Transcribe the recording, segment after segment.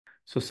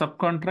So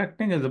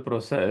subcontracting is a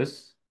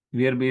process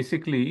where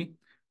basically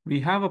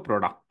we have a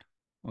product,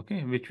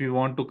 okay, which we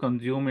want to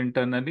consume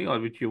internally or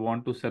which you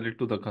want to sell it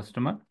to the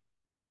customer.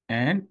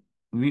 And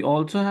we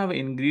also have an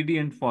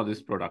ingredient for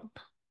this product,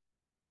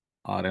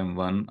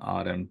 RM1,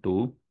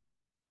 RM2,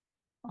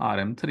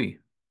 RM3.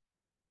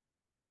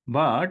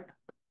 But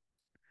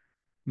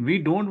we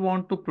don't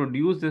want to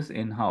produce this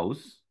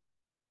in-house.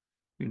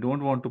 We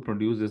don't want to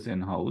produce this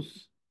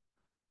in-house.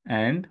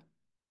 And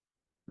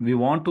we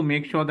want to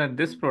make sure that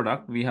this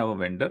product, we have a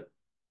vendor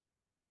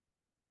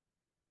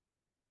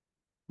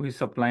who is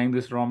supplying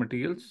this raw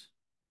materials.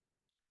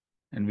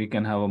 And we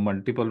can have a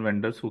multiple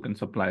vendors who can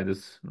supply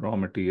this raw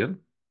material.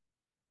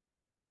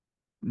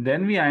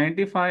 Then we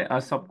identify a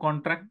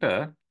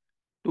subcontractor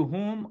to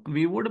whom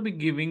we would be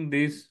giving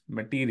these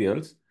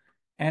materials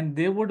and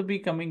they would be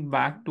coming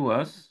back to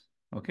us.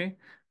 Okay.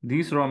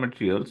 These raw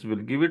materials will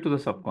give it to the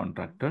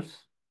subcontractors.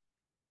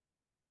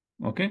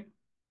 Okay.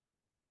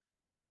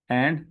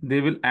 And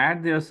they will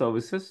add their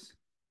services.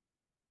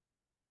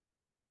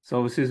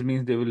 Services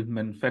means they will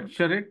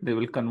manufacture it. They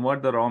will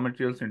convert the raw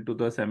materials into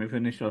the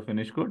semi-finished or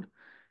finished good.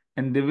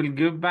 And they will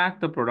give back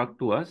the product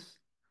to us.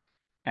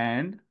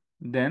 And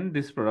then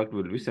this product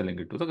will be selling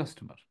it to the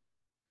customer.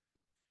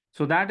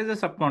 So that is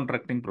a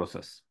subcontracting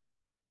process.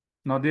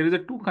 Now there is a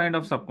two kind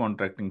of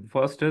subcontracting.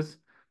 First is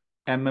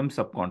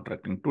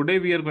subcontracting. Today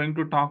we are going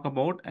to talk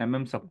about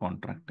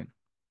subcontracting.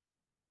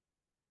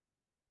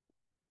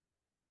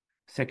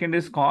 Second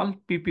is called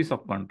PP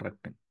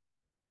subcontracting.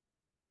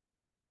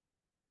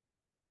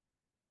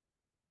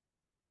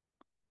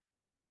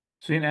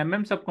 So in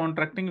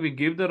subcontracting, we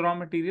give the raw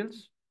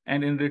materials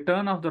and in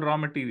return of the raw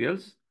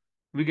materials,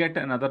 we get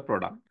another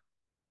product.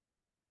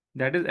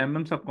 That is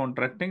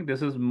subcontracting.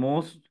 This is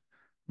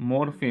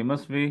more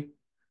famous way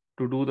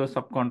to do the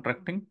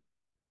subcontracting,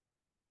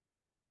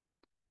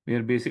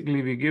 where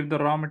basically we give the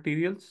raw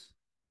materials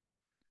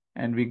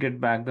and we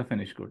get back the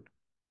finished good.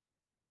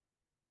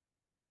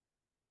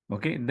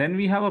 Okay, then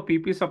we have a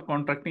PP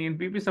subcontracting. In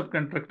PP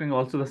subcontracting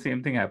also the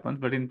same thing happens,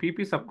 but in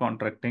PP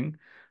subcontracting,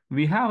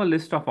 we have a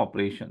list of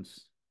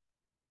operations.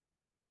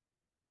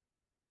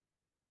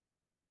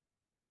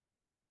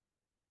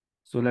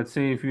 So let's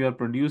say if you are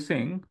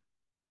producing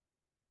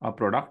a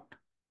product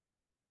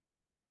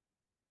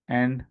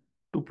and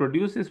to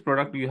produce this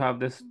product, you have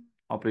this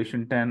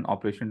operation 10,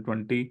 operation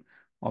 20,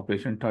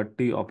 operation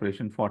 30,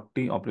 operation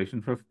 40,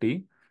 operation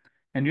 50.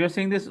 And you are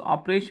saying this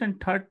operation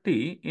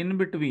 30 in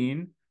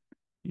between,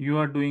 you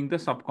are doing the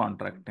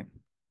subcontracting.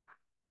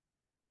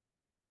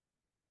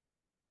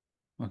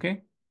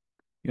 Okay.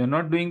 You're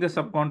not doing the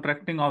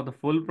subcontracting of the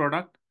full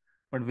product,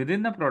 but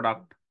within the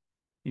product,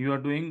 you are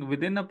doing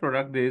within a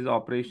product, there is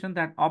operation.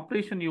 That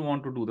operation you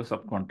want to do the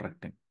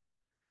subcontracting.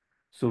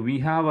 So we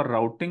have a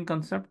routing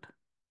concept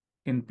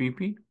in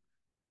PP,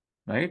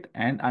 right?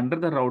 And under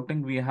the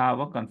routing, we have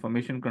a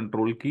confirmation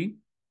control key,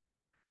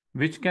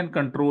 which can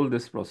control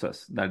this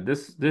process, that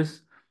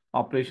this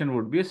operation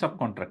would be a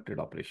subcontracted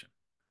operation.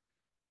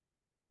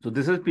 So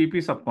this is PP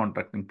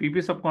subcontracting. PP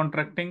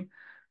subcontracting,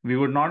 we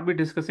would not be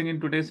discussing in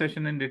today's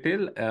session in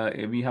detail.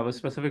 We have a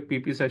specific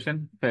PP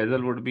session.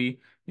 Faisal would be,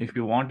 if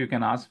you want, you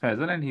can ask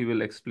Faisal and he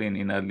will explain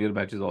in earlier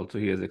batches also.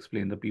 He has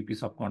explained the PP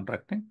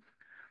subcontracting,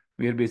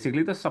 where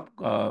basically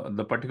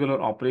the particular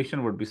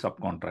operation would be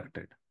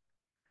subcontracted.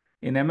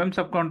 In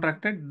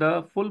subcontracted,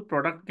 the full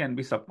product can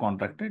be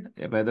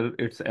subcontracted, whether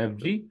it's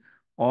FG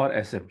or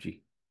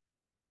SFG.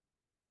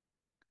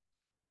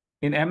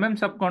 In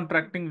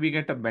subcontracting, we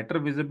get a better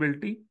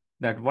visibility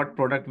that what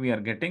product we are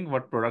getting,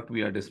 what product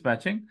we are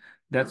dispatching.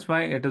 That's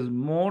why it is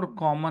more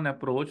common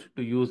approach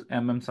to use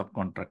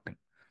subcontracting.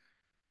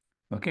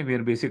 Okay,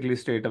 where basically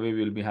straight away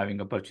we'll be having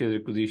a purchase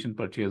requisition,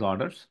 purchase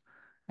orders.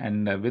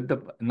 And with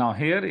the now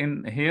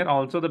here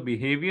also the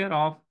behavior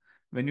of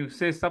when you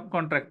say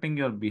subcontracting,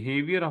 your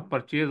behavior of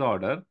purchase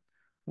order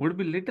would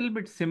be little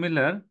bit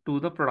similar to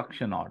the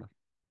production order.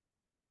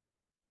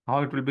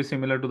 How it will be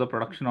similar to the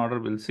production order,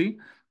 we'll see,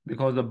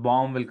 because the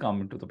BOM will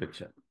come into the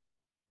picture.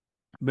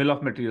 Bill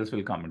of materials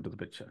will come into the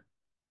picture.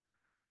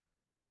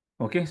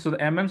 Okay, so the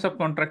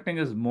subcontracting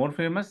is more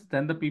famous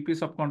than the PP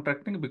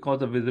subcontracting because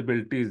the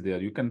visibility is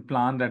there. You can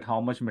plan that how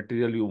much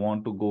material you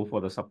want to go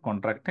for the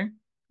subcontracting.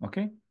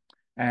 Okay,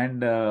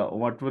 and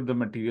what would the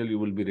material you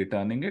will be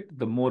returning it.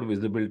 The more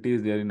visibility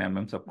is there in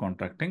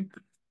subcontracting.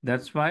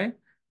 That's why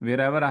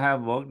wherever I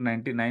have worked,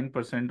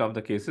 99% of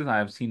the cases I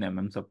have seen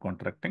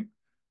subcontracting.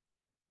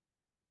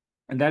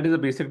 And that is the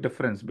basic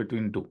difference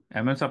between two.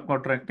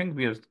 subcontracting,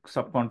 we are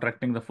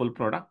subcontracting the full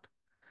product.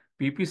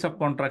 PP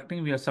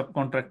subcontracting, we are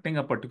subcontracting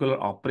a particular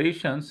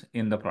operations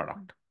in the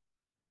product.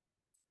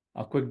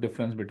 A quick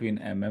difference between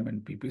and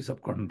PP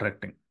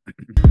subcontracting.